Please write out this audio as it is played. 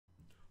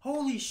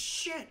Holy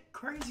shit!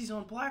 Crazy's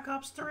on Black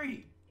Ops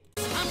 3.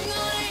 I'm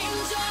gonna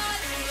enjoy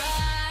the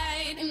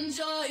ride,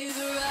 enjoy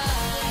the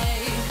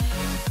ride.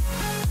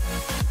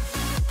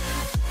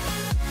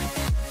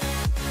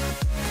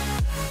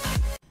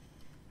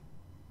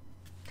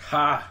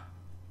 Ha!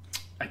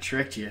 I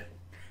tricked you.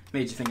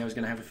 Made you think I was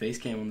gonna have a face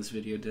cam on this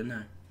video, didn't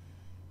I?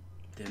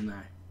 Didn't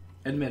I?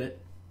 Admit it.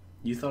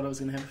 You thought I was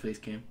gonna have a face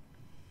cam.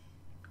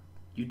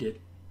 You did.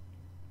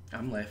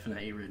 I'm laughing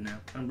at you right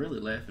now. I'm really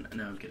laughing.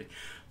 No, I'm kidding.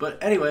 But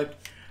anyway,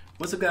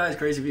 what's up guys?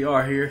 Crazy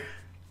VR here.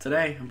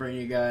 Today, I'm bringing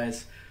you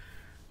guys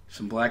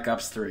some Black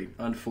Ops 3,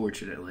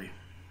 unfortunately.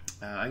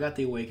 I got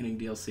the Awakening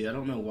DLC. I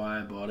don't know why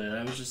I bought it.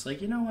 I was just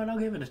like, you know what? I'll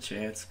give it a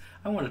chance.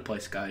 I wanted to play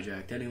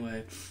Skyjacked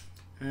anyway.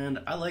 And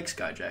I like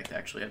Skyjacked,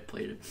 actually. I've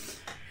played it.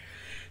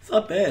 It's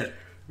not bad. It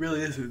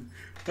really isn't.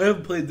 I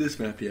haven't played this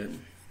map yet.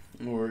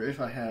 Or if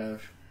I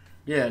have...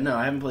 Yeah, no,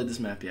 I haven't played this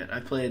map yet.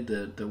 I played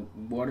the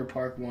water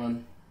park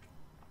one,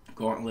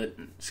 Gauntlet,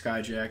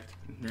 Skyjacked.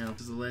 Now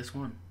this is the last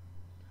one.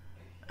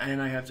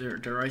 And I have the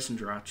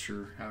Reisendratch,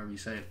 or however you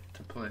say it,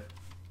 to play.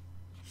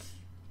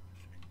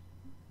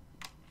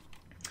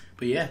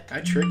 But yeah,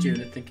 I tricked you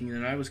into thinking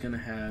that I was going to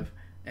have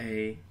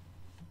a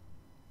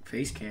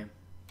face cam.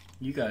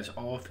 You guys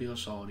all feel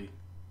salty.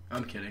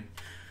 I'm kidding.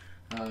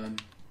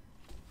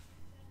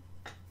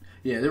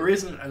 Yeah, the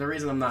reason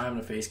I'm not having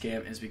a face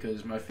cam is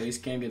because my face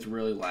cam gets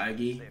really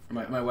laggy.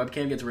 My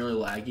webcam gets really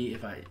laggy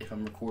if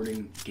I'm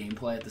recording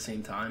gameplay at the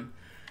same time.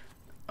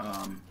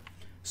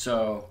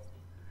 So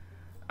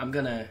I'm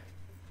gonna.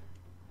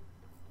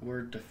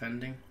 We're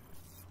defending.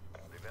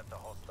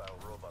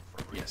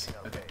 Yes.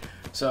 Okay.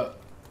 So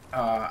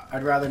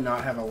I'd rather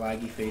not have a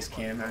laggy face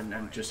cam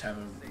and just have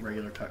a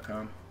regular cut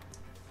com.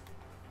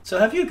 So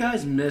have you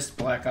guys missed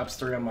Black Ops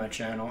 3 on my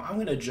channel? I'm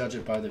gonna judge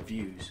it by the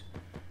views.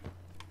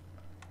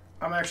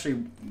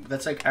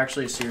 That's like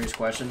actually a serious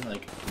question.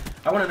 Like,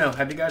 I want to know,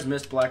 have you guys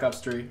missed Black Ops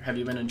 3? Have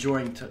you been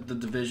enjoying the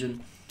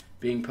Division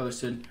being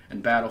posted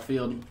and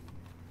Battlefield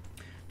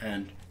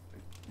and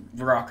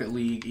Rocket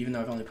League? Even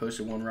though I've only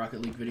posted one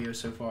Rocket League video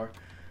so far,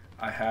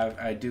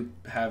 I do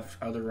have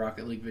other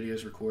Rocket League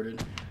videos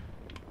recorded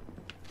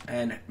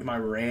and my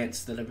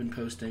rants that I've been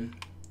posting.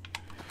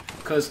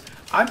 Because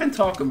I've been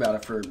talking about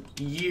it for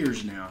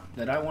years now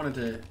that I wanted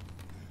to.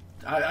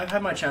 I've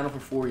had my channel for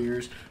 4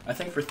 years. I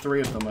think for 3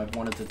 of them I've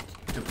wanted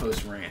to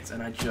post rants,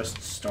 and I just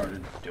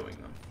started doing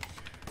them.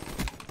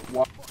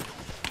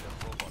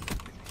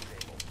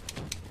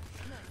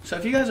 So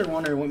if you guys are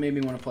wondering what made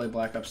me want to play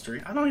Black Ops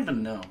 3, I don't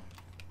even know,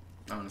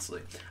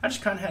 honestly. I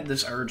just kind of had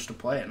this urge to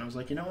play it, and I was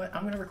like, you know what,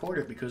 I'm going to record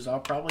it because I'll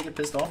probably get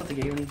pissed off at the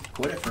game and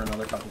quit it for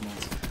another couple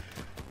months.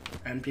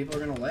 And people are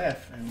going to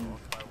laugh, and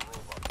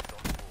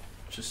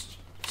it just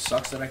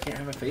sucks that I can't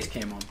have a face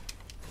cam on.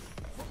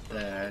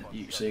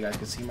 So you guys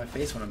can see my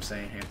face when I'm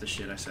saying half the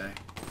shit I say.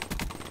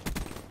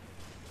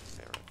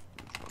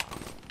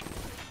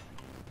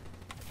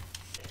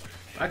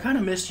 I kind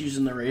of missed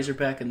using the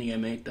Razorback and the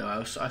M8 though.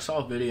 I saw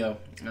a video.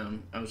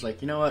 I was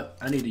like, you know what?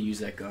 I need to use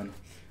that gun.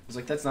 I was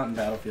like, that's not in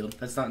Battlefield.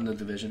 That's not in the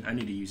Division. I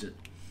need to use it.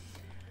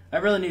 I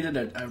really needed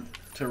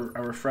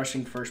a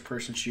refreshing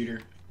first-person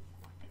shooter.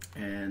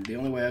 And the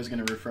only way I was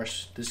going to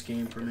refresh this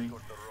game for me...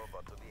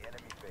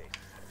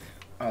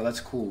 Oh,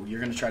 that's cool. You're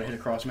going to try to hit a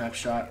cross-map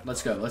shot?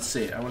 Let's go. Let's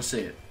see it. I want to see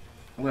it.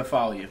 I'm going to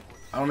follow you.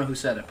 I don't know who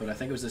said it, but I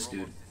think it was this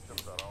dude.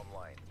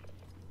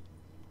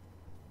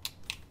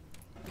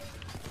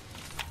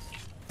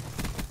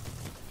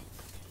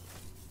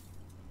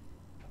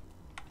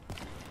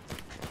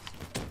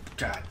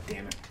 God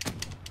damn it.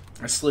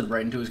 I slid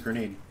right into his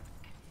grenade.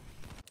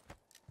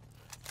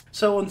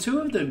 So on 2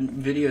 of the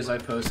videos I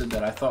posted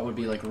that I thought would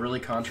be like really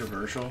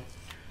controversial,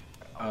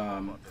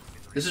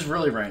 this is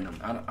really random.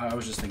 I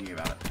was just thinking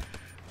about it.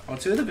 On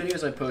 2 of the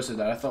videos I posted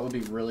that I thought would be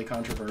really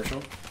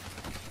controversial,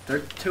 they're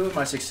 2 of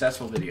my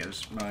successful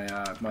videos.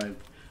 My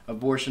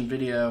abortion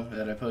video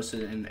that I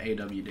posted in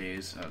AW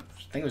days, I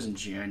think it was in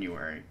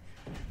January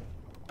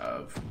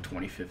of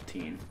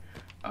 2015,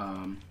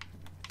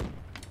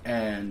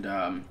 and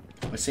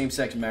my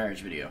same-sex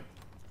marriage video.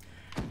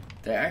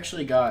 They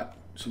actually got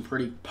some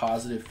pretty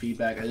positive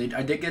feedback.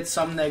 I did get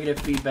some negative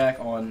feedback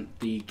on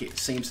the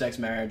same-sex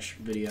marriage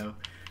video.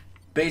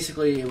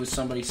 Basically, it was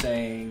somebody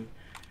saying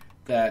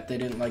that they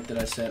didn't like that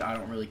I said I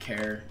don't really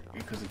care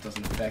because it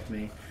doesn't affect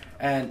me.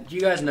 And you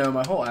guys know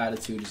my whole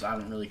attitude is I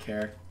don't really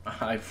care.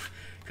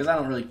 Because I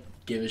don't really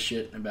give a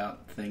shit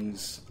about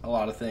things, a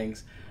lot of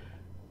things.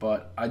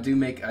 But I do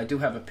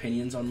have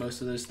opinions on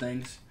most of those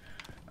things.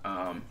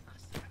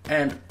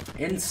 And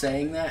in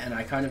saying that, and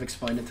I kind of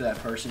explained it to that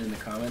person in the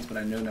comments, but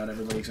I know not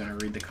everybody's going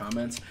to read the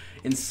comments.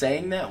 In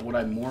saying that, what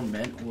I more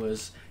meant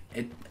was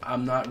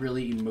I'm not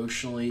really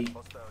emotionally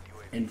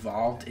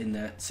involved in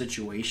that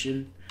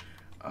situation.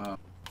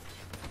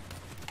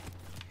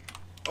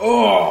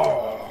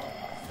 Oh!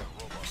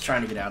 Just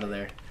trying to get out of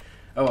there.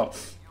 Oh well.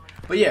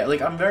 But yeah,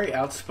 like I'm very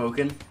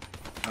outspoken.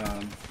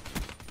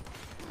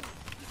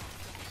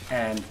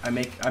 And I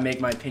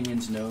make my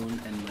opinions known,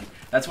 and like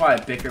that's why I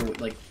bicker with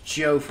like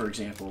Joe, for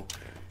example.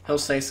 He'll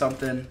say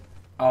something,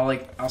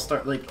 I'll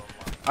start like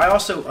I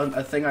also,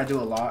 a thing I do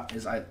a lot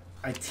is I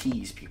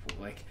tease people.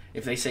 Like,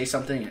 if they say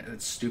something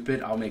that's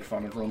stupid, I'll make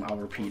fun of them. I'll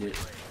repeat it.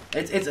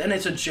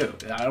 It's a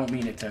joke. I don't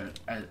mean it to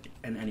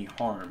in any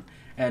harm.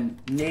 And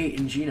Nate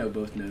and Gino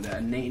both know that.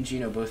 And Nate and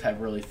Gino both have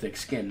really thick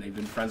skin. They've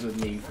been friends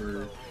with me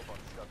for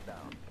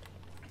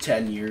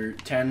 10,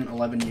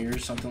 11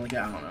 years, something like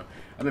that. I don't know.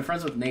 I've been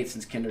friends with Nate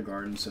since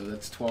kindergarten, so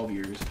that's 12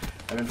 years.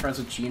 I've been friends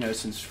with Gino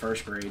since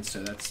first grade,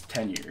 so that's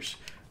 10 years.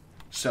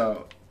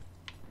 So,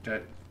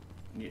 that,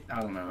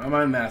 I don't know.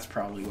 My math's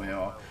probably way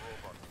off.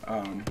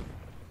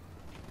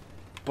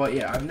 But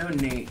yeah, I've known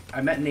Nate.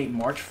 I met Nate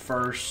March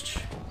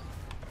 1st,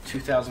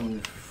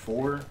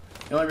 2004.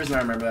 The only reason I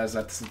remember that is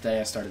that's the day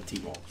I started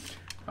T-ball.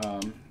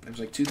 It was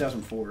like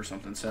 2004 or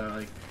something.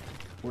 So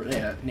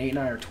like, Nate and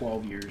I are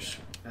 12 years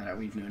that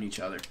we've known each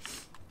other.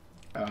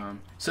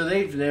 So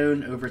they've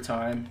known over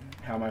time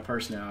how my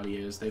personality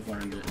is. They've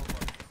learned it,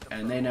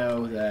 and they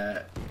know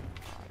that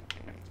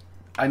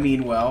I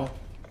mean well.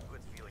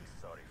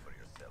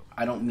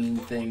 I don't mean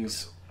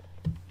things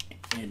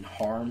in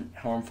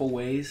harmful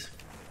ways.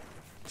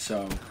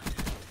 So,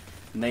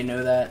 and they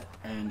know that,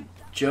 and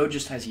Joe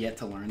just has yet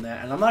to learn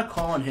that. And I'm not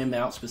calling him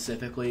out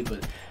specifically,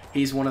 but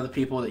he's one of the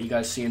people that you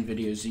guys see in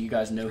videos. So you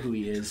guys know who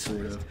he is,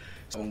 sort of.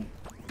 So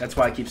that's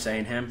why I keep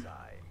saying him.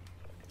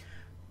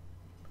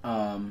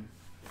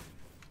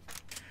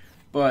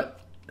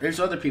 But there's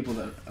other people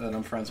that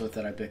I'm friends with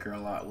that I bicker a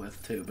lot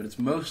with too. But it's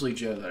mostly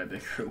Joe that I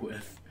bicker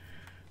with.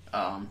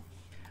 And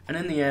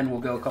in the end,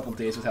 we'll go a couple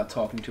days without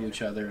talking to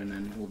each other, and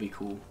then we'll be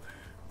cool.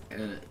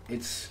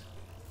 It's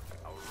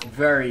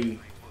very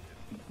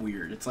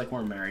weird. It's like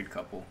we're a married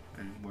couple,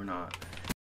 and we're not.